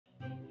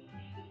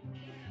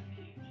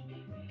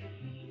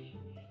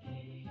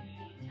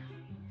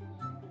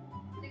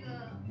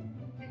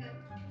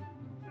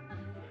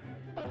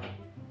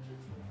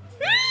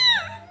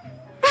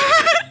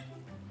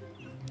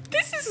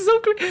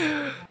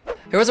Hey,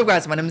 what's up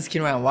guys, my name is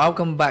Kinryan and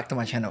welcome back to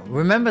my channel.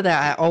 Remember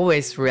that I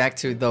always react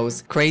to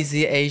those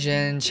crazy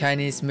Asian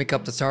Chinese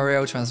makeup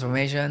tutorial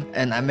transformation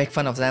and I make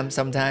fun of them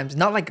sometimes.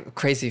 Not like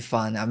crazy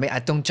fun, I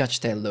don't judge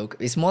their look.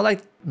 It's more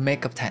like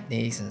makeup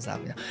techniques and stuff,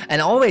 you know.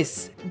 And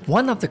always,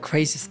 one of the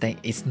craziest thing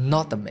is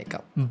not the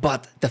makeup,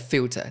 but the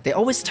filter. They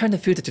always turn the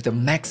filter to the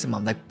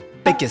maximum, like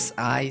biggest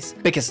eyes,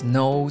 biggest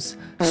nose,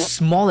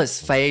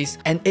 smallest face,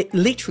 and it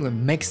literally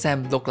makes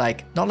them look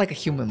like not like a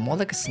human, more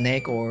like a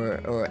snake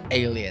or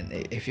alien,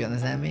 if you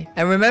understand me.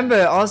 And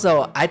remember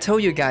also, I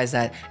told you guys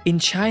that in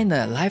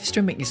China, live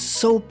streaming is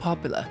so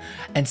popular,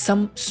 and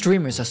some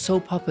streamers are so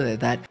popular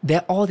that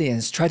their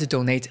audience try to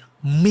donate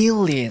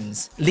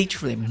millions,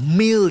 literally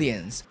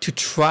millions, to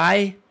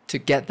try to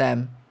get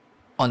them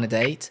on a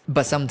date.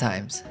 But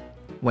sometimes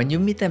when you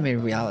meet them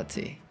in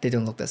reality, they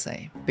don't look the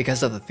same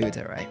because of the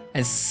filter, right?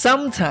 And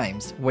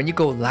sometimes when you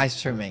go live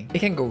streaming, it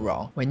can go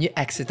wrong when you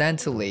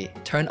accidentally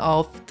turn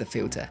off the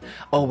filter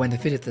or when the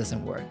filter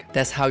doesn't work.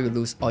 That's how you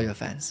lose all your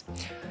fans.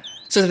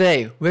 So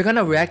today, we're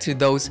gonna react to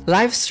those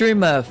live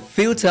streamer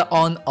filter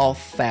on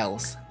off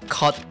fails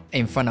caught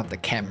in front of the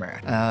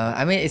camera.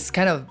 I mean, it's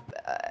kind of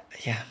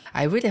yeah,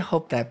 I really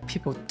hope that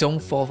people don't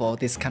fall for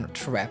this kind of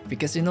trap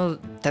because, you know,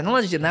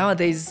 technology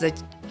nowadays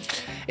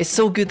it's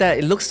so good that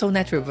it looks so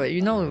natural, but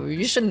you know,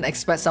 you shouldn't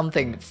expect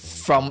something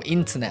from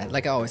internet,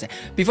 like I always say.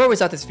 Before we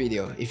start this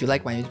video, if you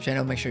like my YouTube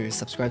channel, make sure you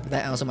subscribe to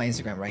that, and also my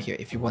Instagram right here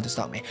if you want to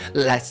stop me.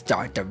 Let's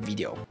start the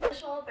video.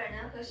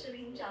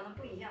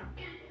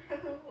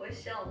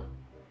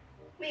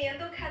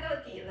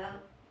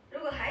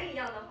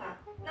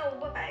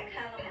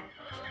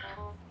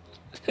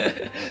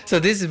 So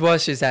this is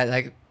what she said,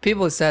 like,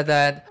 people said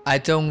that I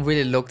don't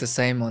really look the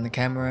same on the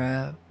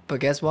camera, but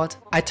guess what?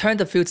 I turned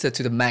the filter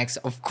to the max.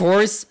 Of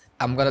course,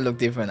 I'm gonna look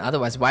different,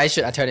 otherwise why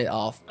should I turn it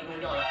off?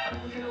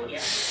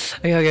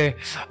 Okay.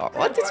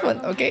 What this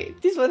one? Okay,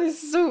 this one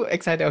is so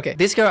exciting. Okay,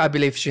 this girl, I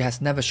believe she has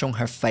never shown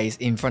her face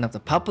in front of the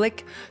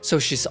public, so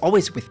she's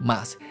always with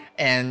mask,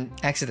 and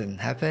accident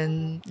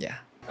happened, yeah.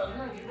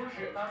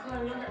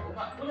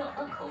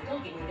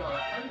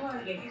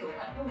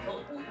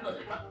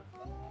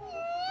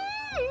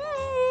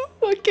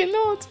 I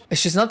cannot.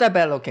 She's not that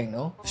bad looking,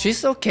 no?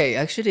 She's okay,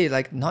 actually,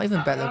 like, not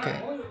even bad looking.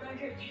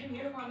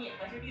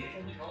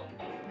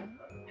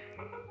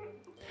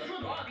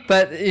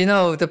 But you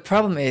know, the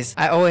problem is,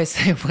 I always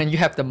say when you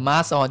have the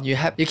mask on, you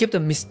keep the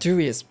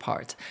mysterious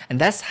part, and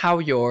that's how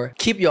you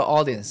keep your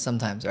audience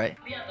sometimes, right?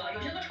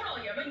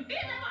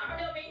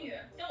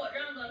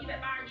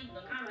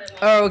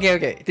 Oh,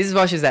 okay. This is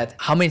what she said.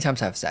 How many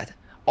times I've said,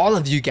 all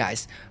of you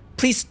guys,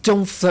 please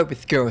don't flirt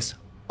with girls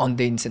on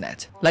the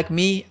internet. Like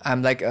me,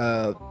 I'm like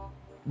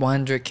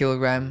 100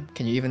 kilogram.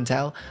 Can you even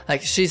tell?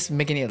 Like, she's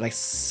making it like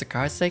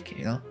sarcastic,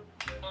 you know.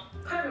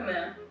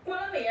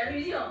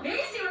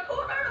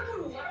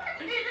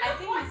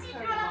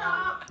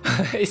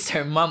 It's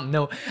her mom.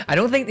 No, I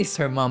don't think it's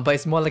her mom, but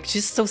it's more like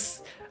she's so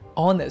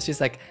honest. She's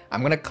like,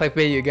 I'm gonna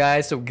clickbait you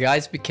guys, so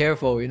guys be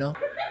careful, you know.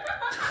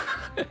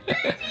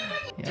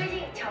 Yeah.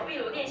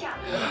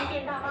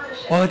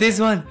 Oh, this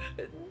one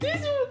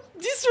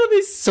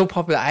is so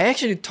popular. I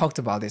actually talked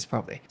about this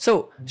probably.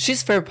 So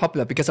she's very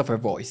popular because of her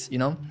voice, you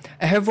know,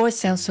 and her voice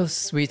sounds so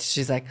sweet.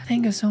 She's like,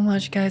 thank you so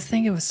much guys,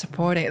 thank you for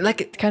supporting,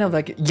 like kind of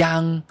like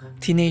young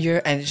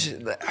teenager, and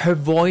her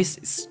voice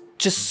is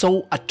just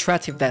so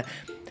attractive that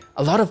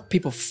a lot of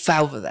people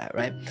fell for that,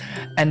 right?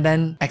 And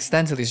then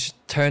accidentally she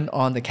turned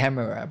on the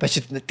camera, but she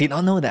did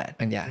not know that.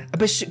 And yeah,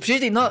 but she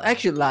did not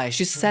actually lie.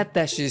 She said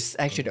that she's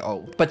actually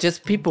old, but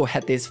just people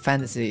had this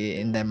fantasy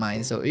in their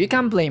mind, so you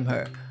can't blame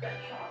her.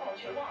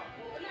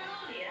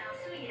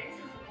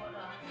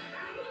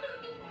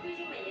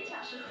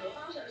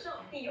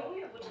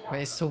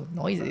 Wait, it's so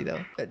noisy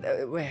though.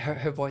 Wait,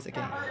 her voice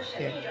again.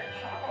 Yeah.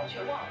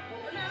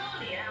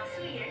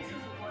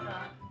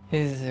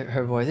 This is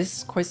her voice. This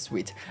is quite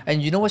sweet.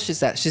 And you know what she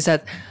said? She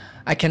said,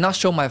 I cannot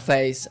show my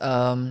face.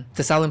 The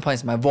selling point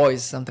is my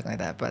voice, something like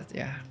that. But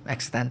yeah,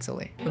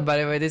 accidentally. By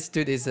the way, this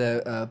dude is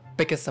a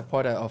biggest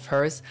supporter of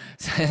hers.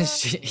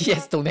 He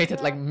has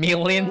donated like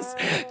millions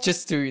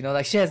just to, you know,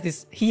 like he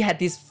had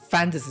this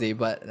fantasy,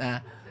 but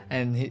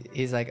and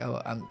he's like,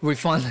 oh,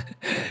 refund.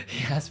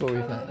 He asked for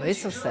refund.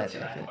 It's so sad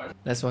actually.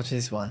 Let's watch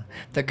this one.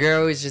 The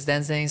girl is just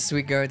dancing,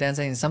 sweet girl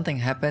dancing, and something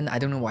happened. I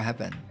don't know what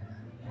happened.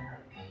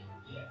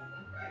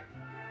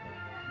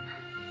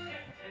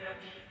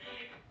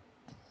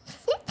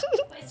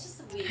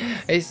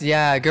 It's,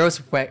 yeah,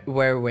 girls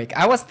wear wig.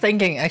 I was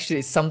thinking actually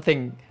it's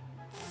something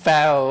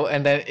fell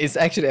and then it's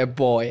actually a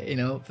boy, you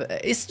know, but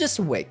it's just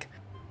a wig.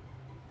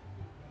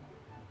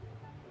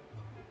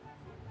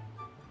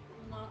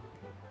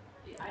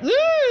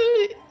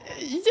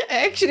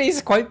 Actually,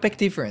 it's quite big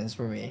difference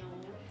for me.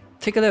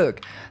 Take a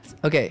look.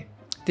 Okay,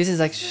 this is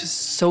like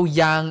so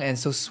young and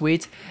so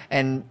sweet,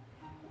 and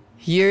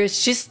here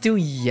she's still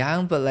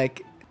young, but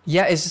like,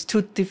 yeah, it's just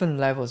two different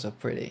levels of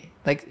pretty.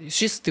 Like,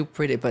 she's still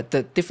pretty, but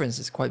the difference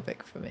is quite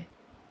big for me.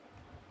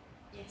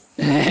 Yes.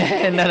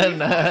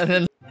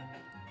 No.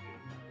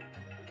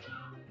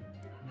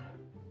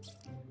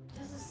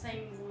 This is the same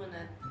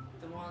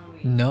the one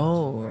we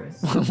No.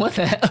 first. What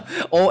the hell?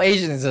 All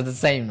Asians are the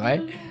same,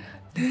 right?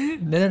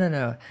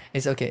 No.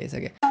 It's okay, it's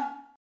okay.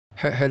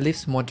 Her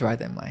lips more dry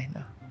than mine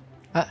now.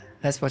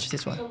 Let's watch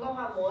this one. 手工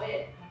画膜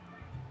耶！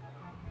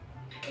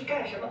你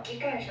干什么？你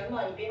干什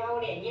么？你别把我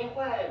脸捏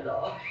坏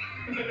了。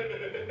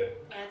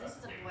 Yeah, this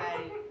is a boy I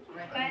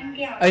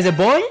recognize. Oh, it's a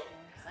boy?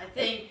 I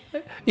think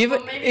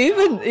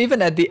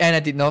Even at the end,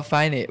 I did not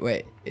find it.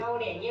 Wait. 把我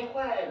脸捏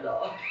坏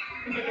了。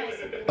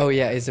 Oh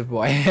yeah, it's a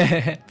boy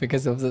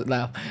because of the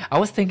laugh. I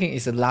was thinking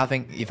it's a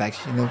laughing effect.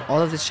 You know,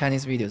 all of these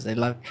Chinese videos,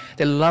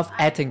 they love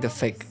acting the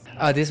fake.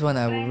 This one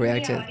I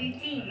reacted.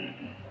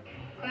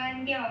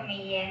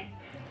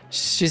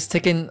 She's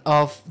taking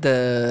off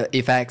the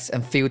effects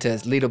and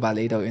filters little by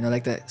little. You know,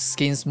 like the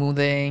skin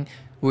smoothing,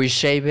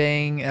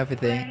 reshaping,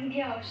 everything. 关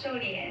掉瘦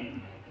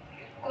脸，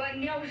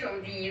关掉手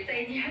机，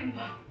再见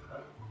吧。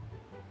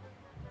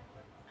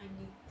 I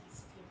need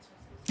these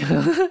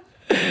filters.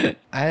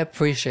 I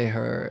appreciate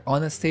her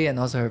honesty and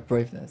also her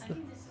braveness. I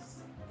think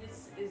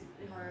this is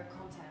her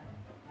content.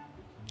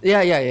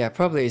 Yeah.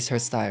 Probably it's her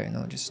style. You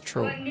know, just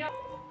troll. 关掉。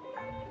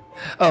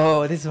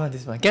 Oh, this one.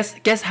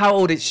 Guess how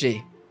old is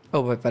she?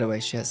 Oh, but by the way,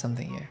 she has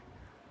something here.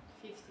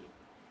 50.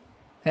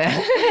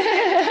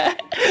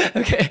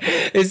 Okay,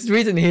 it's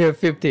written here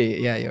 50.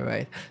 Yeah, you're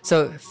right.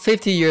 So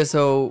 50 years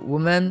old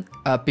woman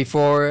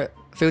before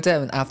filter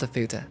and after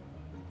filter.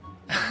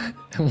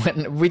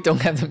 When we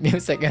don't have the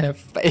music in her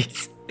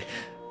face.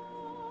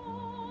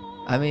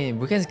 I mean,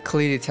 we can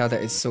clearly tell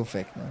that it's so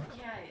fake now.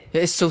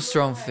 Yeah, It's so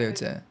strong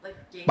filter. like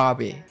game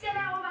Barbie. 现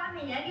在我把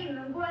美颜给你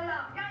们关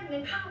了，让你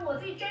们看看我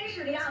最真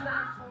实的样子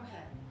啊！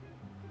 forehead.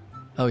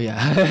 Oh yeah.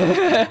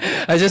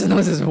 I just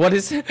noticed what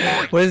is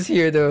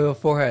here the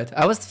forehead.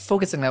 I was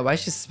focusing on why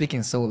she's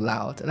speaking so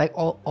loud. Like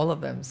all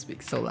of them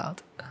speak so loud.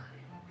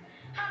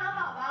 哈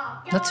喽，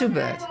宝宝。 Not too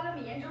bad. 关了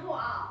美颜之后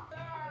啊。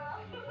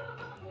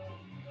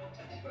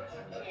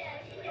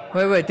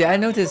 Wait, did I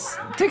notice?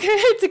 Take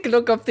a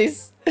look of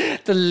this.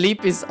 The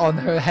lip is on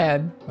her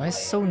hand. Why is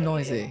so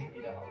noisy?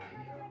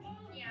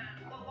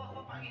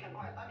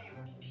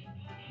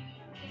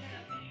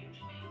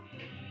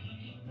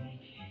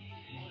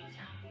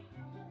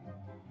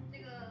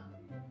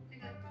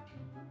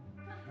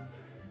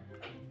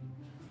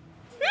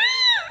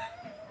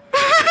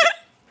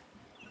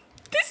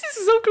 This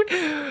is so cool.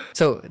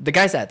 So the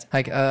guy said,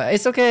 like,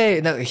 it's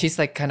okay. No, he's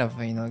like kind of,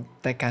 you know,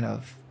 that kind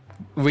of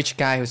rich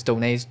guy who's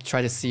donates,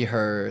 try to see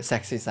her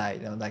sexy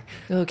side. You know, like,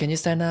 oh, can you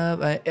stand up?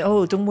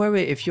 Oh, don't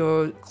worry. If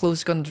your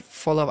clothes gonna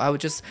fall off, I will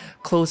just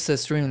close the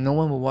stream. No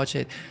one will watch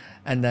it.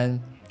 And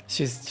then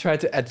she's trying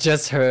to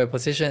adjust her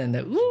position, and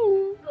then,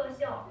 woo. 特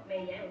效美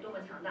颜有多么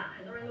强大，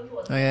很多人都说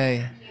我。 Oh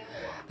yeah.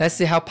 Let's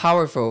see how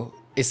powerful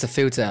is the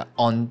filter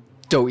on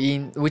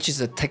Douyin, which is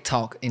a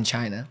TikTok in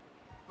China.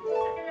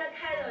 现在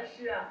开的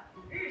是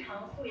日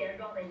常素颜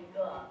妆的一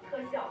个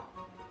特效。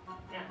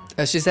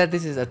看， She said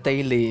this is a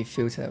daily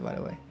filter, by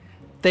the way.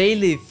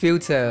 Daily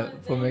filter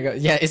for makeup.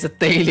 Yeah, it's a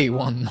daily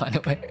one, by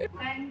the way.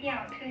 关掉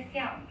特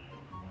效，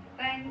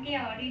关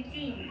掉滤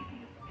镜，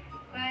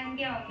关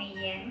掉美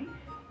颜，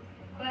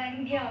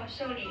关掉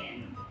瘦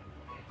脸，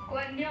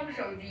关掉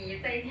手机，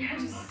再见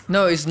吧。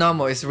 No, it's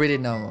normal. It's really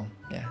normal.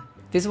 Yeah.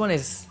 This one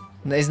is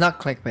it's not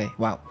clickbait.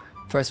 Wow.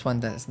 First one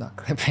that is not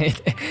clickbait.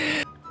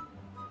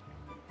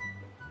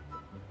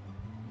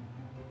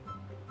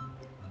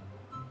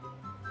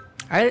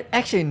 I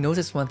actually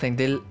noticed one thing.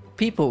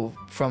 People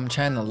from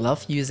China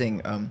love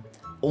using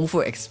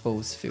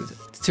overexposed filter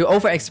to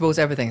overexpose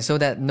everything so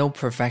that no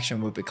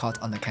perfection will be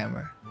caught on the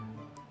camera.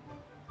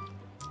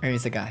 Here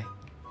is a guy.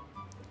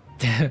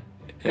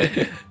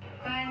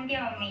 关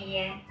掉美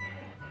颜，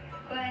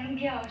关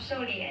掉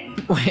瘦脸。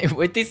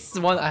 Wait, this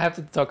one I have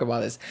to talk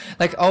about this.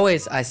 Like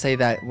always, I say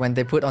that when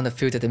they put on the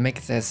filter, they make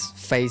his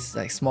face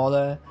like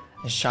smaller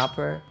and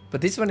sharper.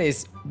 But this one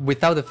is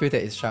without the filter,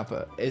 it's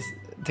sharper.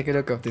 Take a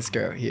look of this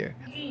girl here.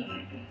 镜，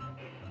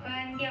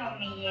关掉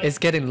美颜。 It's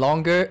getting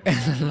longer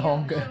and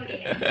longer.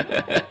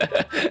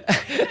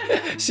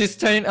 She's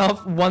turning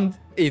off one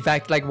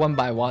effect like one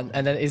by one,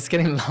 and then it's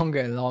getting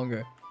longer and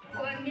longer.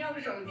 关掉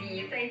手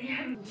机，再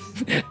见。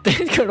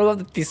 Take a look of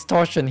the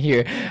distortion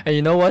here. And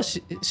you know what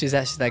she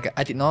said? She's like,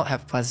 I did not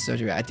have plastic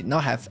surgery. I did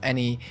not have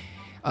any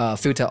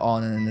filter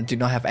on and did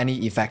not have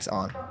any effects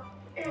on.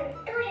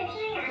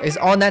 It's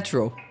all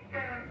natural.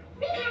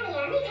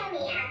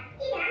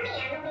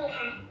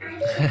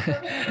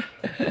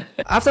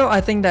 After all,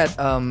 I think that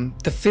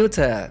the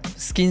filter,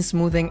 skin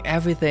smoothing,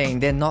 everything,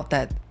 they're not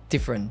that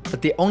different.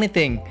 But the only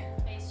thing,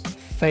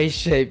 face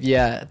shape,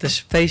 yeah, the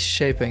face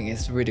shaping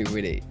is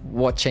really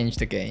what changed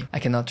the game. I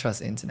cannot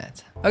trust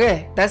internet.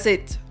 Okay, that's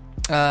it.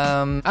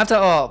 After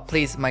all,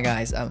 please, my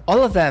guys,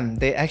 all of them,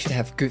 they actually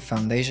have good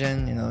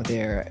foundation. You know,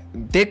 they're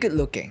good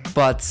looking,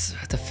 but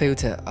the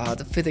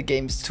filter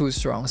game is too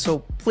strong.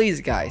 So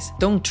please, guys,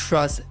 don't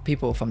trust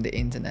people from the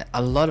internet.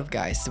 A lot of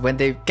guys, when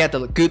they get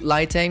the good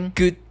lighting,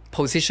 good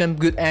position,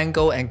 good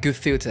angle, and good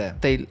filter,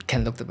 they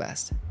can look the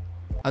best.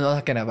 I'm not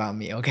talking about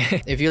me,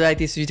 okay? If you like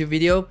this YouTube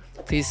video,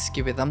 please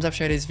give it a thumbs up,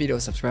 share this video,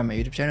 subscribe my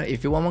YouTube channel.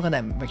 If you want more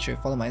content, make sure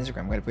you follow my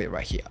Instagram. I'm gonna put it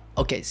right here.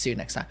 Okay, see you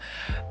next time.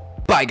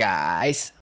 Bye guys!